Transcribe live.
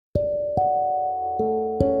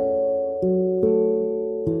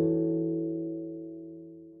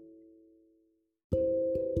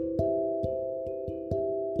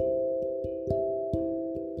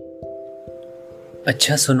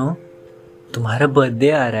अच्छा सुनो, तुम्हारा बर्थडे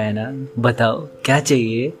आ रहा है ना, बताओ क्या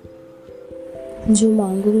चाहिए। जो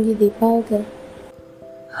मांगूंगी दे पाओगे?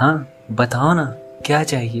 हाँ बताओ ना, क्या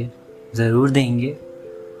चाहिए, ज़रूर देंगे।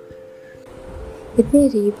 इतने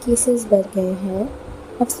रेप केसेस बढ़ गए हैं,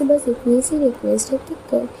 आपसे बस इतनी सी रिक्वेस्ट है कि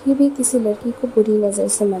कभी भी किसी लड़की को बुरी नज़र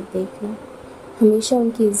से मत देखना, हमेशा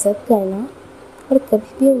उनकी इज्जत करना और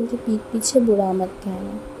कभी भी उनके पीठ पीछे बुरा मत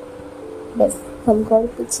कहना। बस हमको और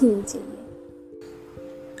कुछ नहीं चाहिए।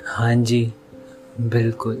 हाँ जी,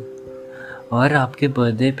 बिल्कुल। और आपके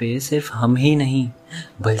बर्थडे पे सिर्फ हम ही नहीं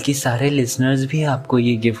बल्कि सारे लिसनर्स भी आपको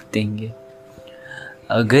ये गिफ्ट देंगे।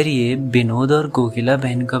 अगर ये विनोद और कोकिला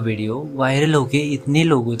बहन का वीडियो वायरल होके इतने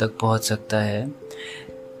लोगों तक पहुंच सकता है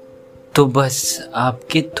तो बस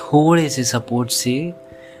आपके थोड़े से सपोर्ट से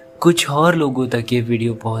कुछ और लोगों तक ये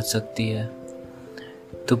वीडियो पहुंच सकती है।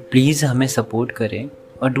 तो प्लीज़ हमें सपोर्ट करें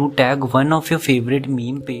और do tag one of your favourite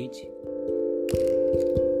meme page